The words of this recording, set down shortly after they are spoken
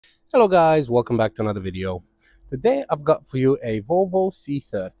Hello guys, welcome back to another video. Today I've got for you a Volvo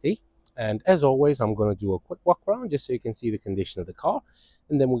C30, and as always I'm going to do a quick walk around just so you can see the condition of the car,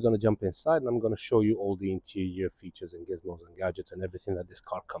 and then we're going to jump inside and I'm going to show you all the interior features and gizmos and gadgets and everything that this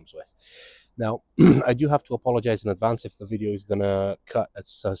car comes with. Now I do have to apologize in advance if the video is going to cut at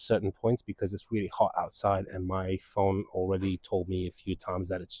certain points because it's really hot outside and my phone already told me a few times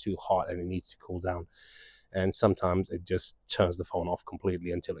that it's too hot and it needs to cool down, and sometimes it just turns the phone off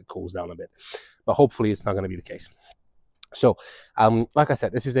completely until it cools down a bit, but hopefully it's not going to be the case. So like I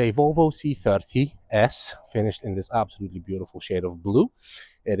said, this is a Volvo C30 S finished in this absolutely beautiful shade of blue.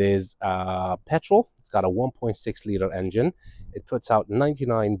 It is petrol. It's got a 1.6 liter engine. It puts out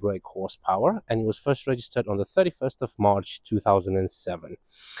 99 brake horsepower, and it was first registered on the 31st of March 2007.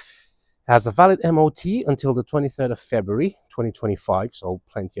 Has a valid MOT until the 23rd of February 2025, so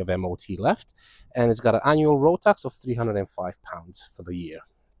plenty of MOT left, and it's got an annual road tax of £305 for the year.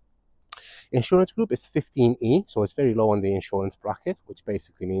 Insurance group is 15E, so it's very low on the insurance bracket, which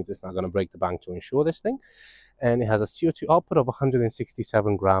basically means it's not going to break the bank to insure this thing, and it has a CO2 output of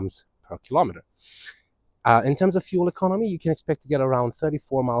 167 grams per kilometer. In terms of fuel economy, you can expect to get around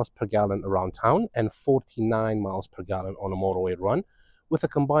 34 miles per gallon around town and 49 miles per gallon on a motorway run, with a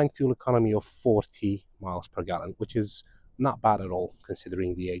combined fuel economy of 40 miles per gallon, which is not bad at all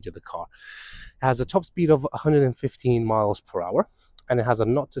considering the age of the car. It has a top speed of 115 miles per hour, and it has a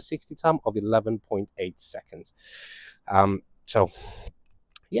 0 to 60 time of 11.8 seconds. The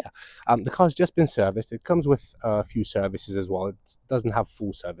car's just been serviced. It comes with a few services as well. It doesn't have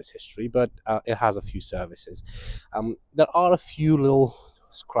full service history, but it has a few services. There are a few little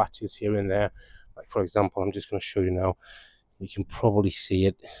scratches here and there. Like, for example, I'm just going to show you now. You can probably see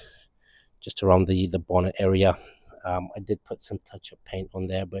it just around the bonnet area. I did put some touch-up paint on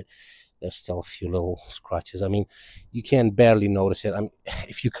there, but there's still a few little scratches. I mean, you can barely notice it. I mean,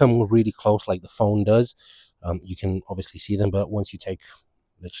 if you come really close like the phone does, you can obviously see them, but once you take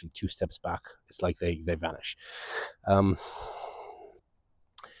literally 2 steps back, it's like they vanish. I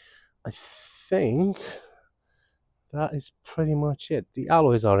think that is pretty much it. The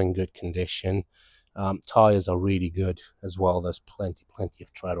alloys are in good condition. Tires are really good as well. There's plenty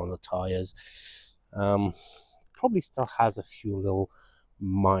of tread on the tires. Probably still has a few little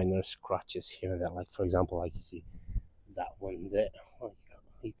minor scratches here and there. Like, for example, like you see that one there. Well,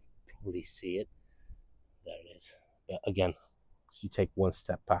 you can probably see it. There it is. But again, if you take 1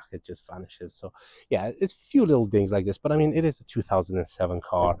 step back, it just vanishes. So yeah, it's a few little things like this. But I mean, it is a 2007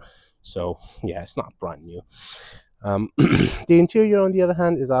 car, so yeah, it's not brand new. The interior, on the other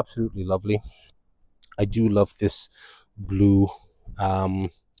hand, is absolutely lovely. I do love this blue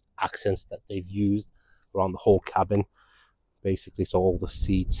accents that they've used around the whole cabin, basically. So all the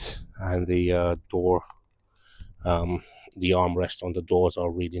seats and the door, the armrest on the doors are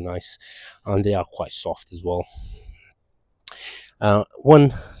really nice, and they are quite soft as well.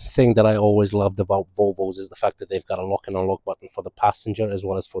 One thing that I always loved about Volvos is the fact that they've got a lock and unlock button for the passenger as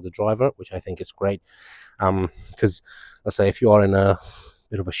well as for the driver, which I think is great. Because let's say if you are in a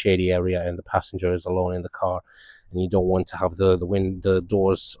bit of a shady area and the passenger is alone in the car and you don't want to have the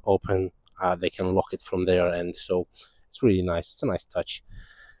doors open, they can lock it from there, and so it's really nice. It's a nice touch.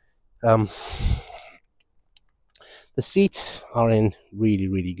 The seats are in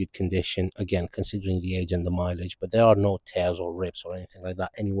really good condition, again considering the age and the mileage, but there are no tears or rips or anything like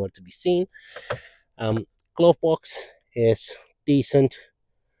that anywhere to be seen. Glove box is decent.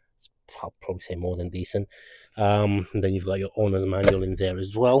 I'll probably say more than decent. Then you've got your owner's manual in there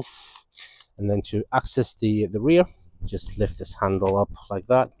as well, and then to access the rear, just lift this handle up like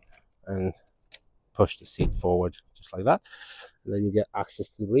that and push the seat forward just like that, and then you get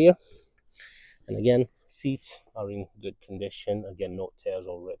access to the rear. And again, seats are in good condition. Again, no tears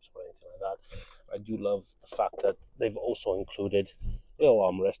or rips or anything like that. I do love the fact that they've also included a little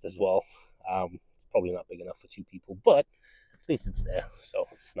armrest as well. It's probably not big enough for 2 people, but at least it's there, so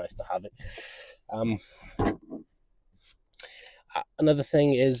it's nice to have it. Another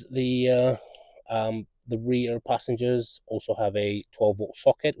thing is the rear passengers also have a 12-volt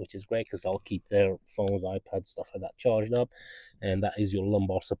socket, which is great because they'll keep their phones, iPads, stuff like that charged up, and that is your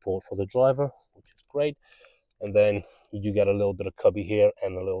lumbar support for the driver, which is great. And then you do get a little bit of cubby here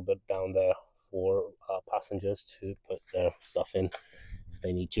and a little bit down there for passengers to put their stuff in if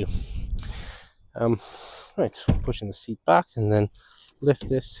they need to. Right, so pushing the seat back and then lift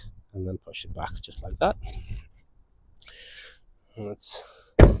this and then push it back just like that. And let's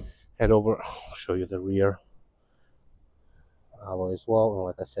head over, I'll show you the rear alloy as well. And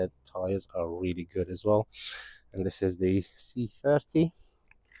like I said, tires are really good as well. And this is the C30.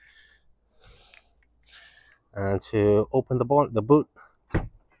 And to open the boot,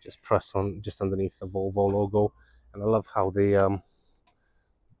 just press on just underneath the Volvo logo. And I love how the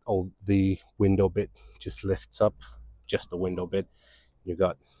window bit just lifts up, just the window bit. You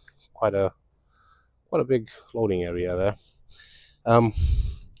got quite a big loading area there.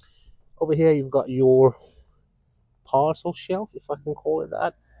 Over here you've got your parcel shelf, if I can call it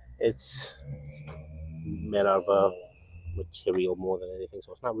that. It's made out of a material more than anything,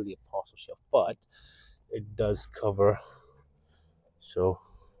 so it's not really a parcel shelf, but it does cover. So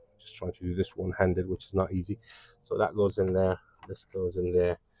just trying to do this one-handed, which is not easy. So that goes in there, this goes in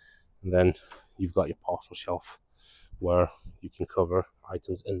there, and then you've got your parcel shelf where you can cover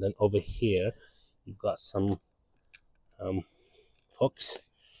items. And then over here you've got some hooks.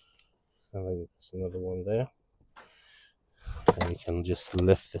 And then there's another one there, and you can just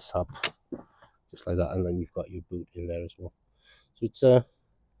lift this up just like that, and then you've got your boot in there as well. So it's a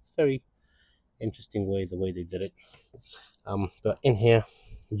very interesting way, the way they did it. But in here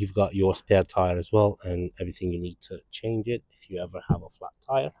you've got your spare tire as well, and everything you need to change it if you ever have a flat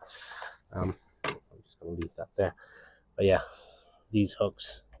tire. I'm just going to leave that there. But yeah, these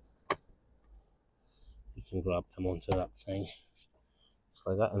hooks, you can grab them onto that thing just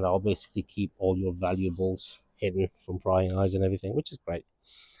like that, and that'll basically keep all your valuables hidden from prying eyes and everything, which is great.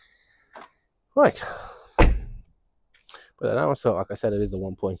 Right, but now, so like I said, it is the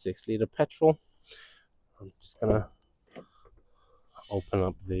 1.6 liter petrol. I'm just gonna open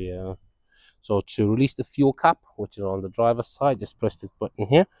up the so to release the fuel cap, which is on the driver's side, just press this button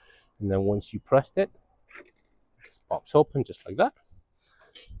here, and then once you pressed it, it just pops open just like that.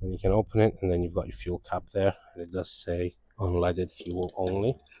 And you can open it, and then you've got your fuel cap there, and it does say unleaded fuel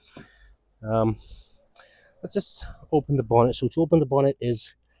only. Let's just open the bonnet. So to open the bonnet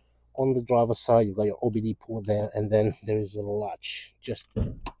is on the driver's side, you've got your OBD port there, and then there is a latch just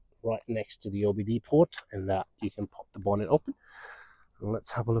right next to the OBD port, and that you can pop the bonnet open. And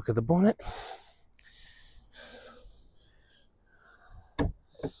let's have a look at the bonnet. Trying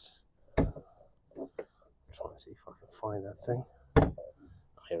to see if I can find that thing.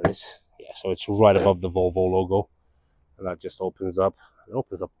 Here it is. Yeah, so it's right above the Volvo logo, and that just opens up. It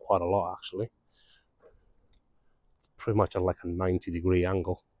opens up quite a lot, actually. It's pretty much at like a 90-degree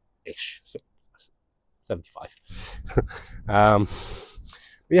angle ish, 75.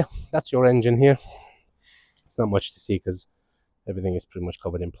 Yeah, that's your engine here. It's not much to see because everything is pretty much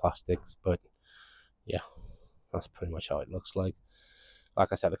covered in plastics, but yeah, that's pretty much how it looks like.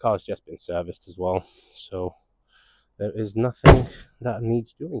 Like I said, the car's just been serviced as well, so there is nothing that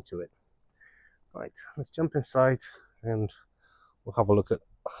needs doing to it. Right, let's jump inside and we'll have a look at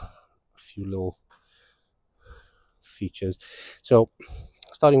a few little features. So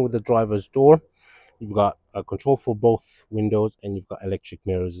starting with the driver's door, you've got a control for both windows, and you've got electric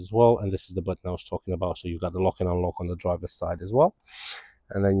mirrors as well, and this is the button I was talking about. So you've got the lock and unlock on the driver's side as well,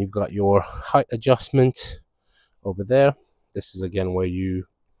 and then you've got your height adjustment over there. This is again where you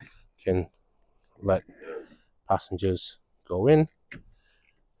can let passengers go in,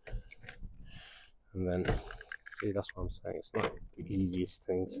 and then see, that's what I'm saying, it's not the easiest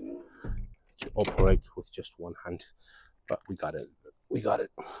things to operate with just one hand, but we got it.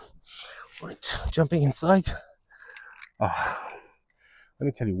 Right, jumping inside. Let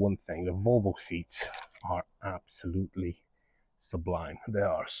me tell you one thing, the Volvo seats are absolutely sublime. They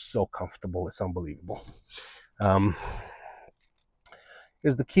are so comfortable, it's unbelievable.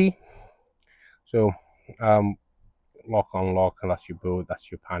 Here's the key. So lock, unlock, and that's your boot,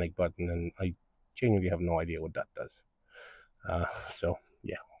 that's your panic button, and I genuinely have no idea what that does. So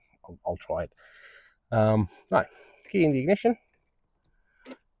yeah, I'll try it. Right, key in the ignition,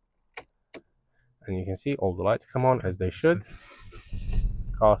 and you can see all the lights come on as they should.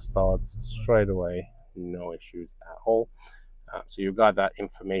 Car starts straight away, no issues at all. So you've got that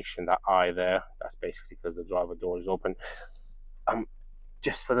information, that eye there, that's basically because the driver door is open.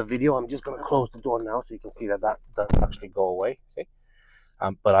 Just for the video, I'm just going to close the door now so you can see that doesn't actually go away, see?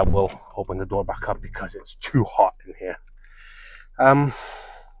 But I will open the door back up because it's too hot in here.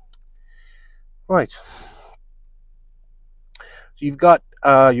 Right. So you've got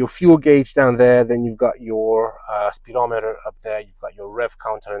your fuel gauge down there, then you've got your speedometer up there, you've got your rev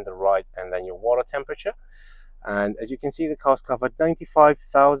counter on the right, and then your water temperature. And as you can see, the car's covered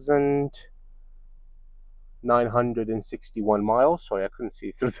 95,961 miles. Sorry, I couldn't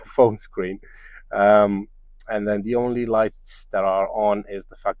see through the phone screen. And then the only lights that are on is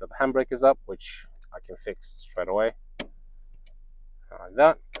the fact that the handbrake is up, which I can fix straight away, like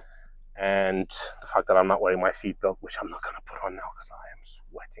that. And the fact that I'm not wearing my seatbelt, which I'm not going to put on now because I am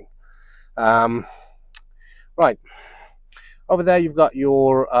sweating. Right, over there you've got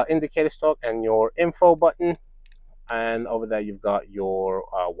your indicator stalk and your info button, and over there you've got your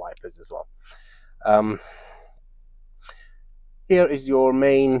wipers as well. Here is your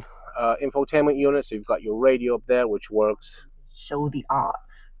main infotainment unit. So you've got your radio up there, which works. Show the art.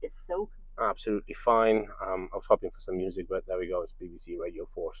 It's so absolutely fine. I was hoping for some music, but there we go. It's BBC Radio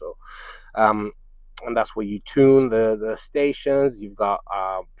 4. So, and that's where you tune the stations. You've got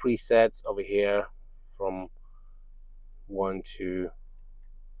presets over here from 1 to.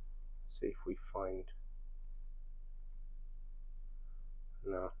 Let's see if we find.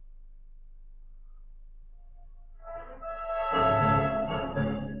 No.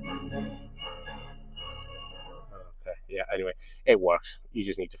 Okay, yeah, anyway, it works. You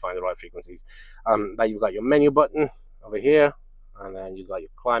just need to find the right frequencies. Then you've got your menu button over here, and then you've got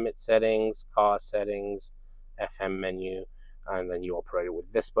your climate settings, car settings, FM menu, and then you operate it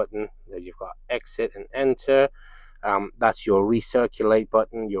with this button. Then you've got exit and enter. That's your recirculate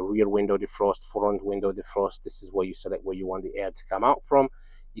button, your rear window defrost, front window defrost. This is where you select where you want the air to come out from.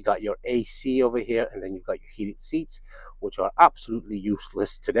 You got your AC over here, and then you've got your heated seats, which are absolutely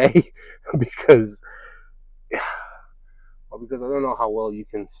useless today because I don't know how well you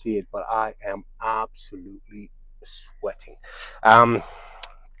can see it, but I am absolutely sweating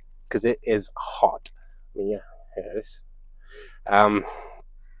because it is hot. I mean, yeah, here it is.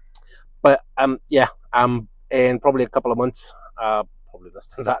 Yeah, in probably a couple of months, probably less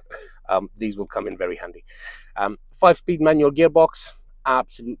than that, these will come in very handy. 5-speed manual gearbox,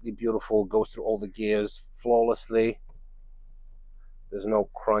 absolutely beautiful, goes through all the gears flawlessly. There's no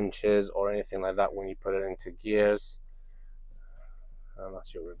crunches or anything like that when you put it into gears. And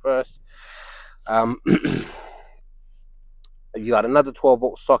that's your reverse. You got another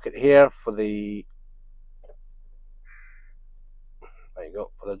 12-volt socket here for the, there you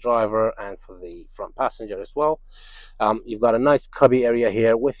go, for the driver and for the front passenger as well. You've got a nice cubby area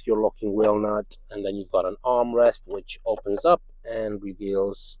here with your locking wheel nut, and then you've got an armrest which opens up and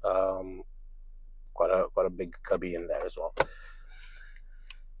reveals quite a big cubby in there as well.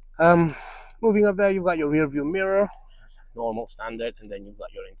 Moving up there, you've got your rear view mirror, normal standard, and then you've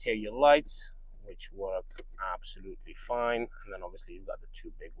got your interior lights, which work absolutely fine. And then obviously you've got the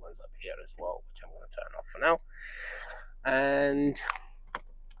 2 big ones up here as well, which I'm going to turn off for now. And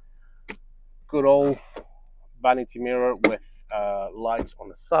good old vanity mirror with lights on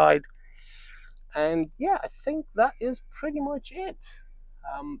the side. And yeah, I think that is pretty much it.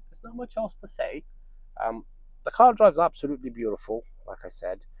 There's not much else to say. The car drives absolutely beautiful, like I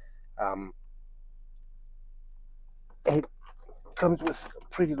said. It comes with a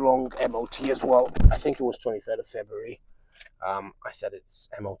pretty long MOT as well. I think it was 23rd of February. I said it's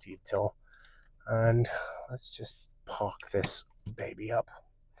MOT till. And let's just park this baby up.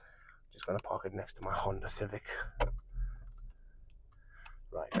 Just going to park it next to my Honda Civic.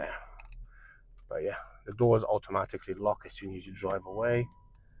 Right there. But yeah, the doors automatically lock as soon as you drive away.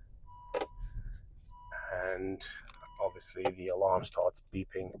 And obviously the alarm starts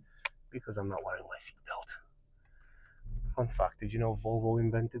beeping because I'm not wearing my seatbelt. Fun fact, did you know Volvo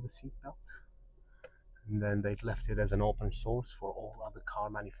invented the seatbelt? And then they left it as an open source for all other car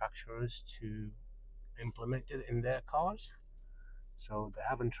manufacturers to implement it in their cars. So they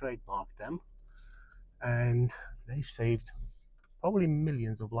haven't trademarked them. And they've saved probably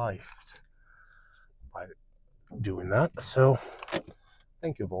millions of lives by doing that. So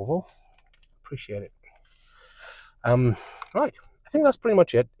thank you, Volvo. Appreciate it. Right, I think that's pretty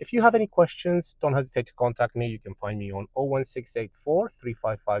much it. If you have any questions, don't hesitate to contact me. You can find me on 01684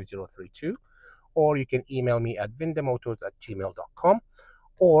 355032, or you can email me at vindemautos@gmail.com,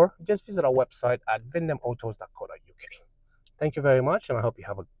 or just visit our website at vindemautos.co.uk. Thank you very much, and I hope you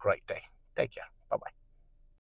have a great day. Take care. Bye-bye.